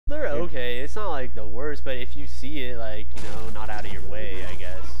okay. It's not like the worst, but if you see it, like, you know, not out of your way, I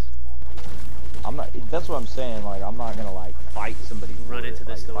guess. I'm not. That's what I'm saying. Like, I'm not gonna like fight somebody. Run into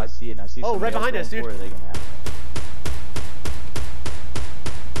this door. If I see it and I see somebody right behind us, dude. They can have it.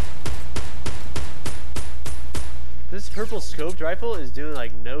 This purple scoped rifle is doing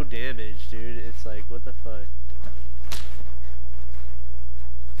like no damage, dude. It's like, what the fuck?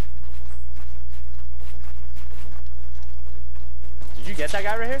 Did you get that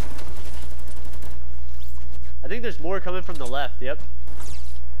guy right here? I think there's more coming from the left. Yep.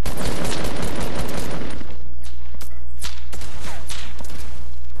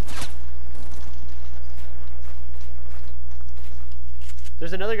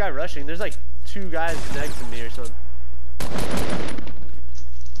 There's another guy rushing. There's like 2 guys next to me or something.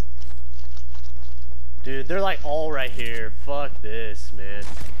 Dude, they're like all right here. Fuck this, man.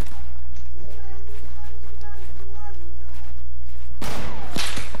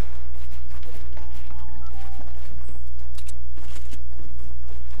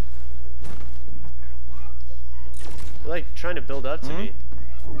 They're like trying to build up to me.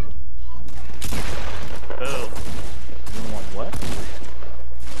 Boom. What?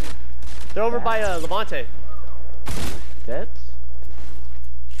 They're over by Levante. Deads?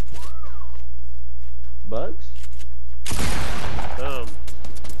 Bugs? Boom.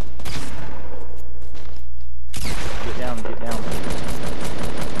 Get down, get down.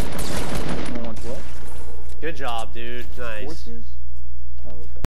 No one's what? Good job, dude. Nice. Horses?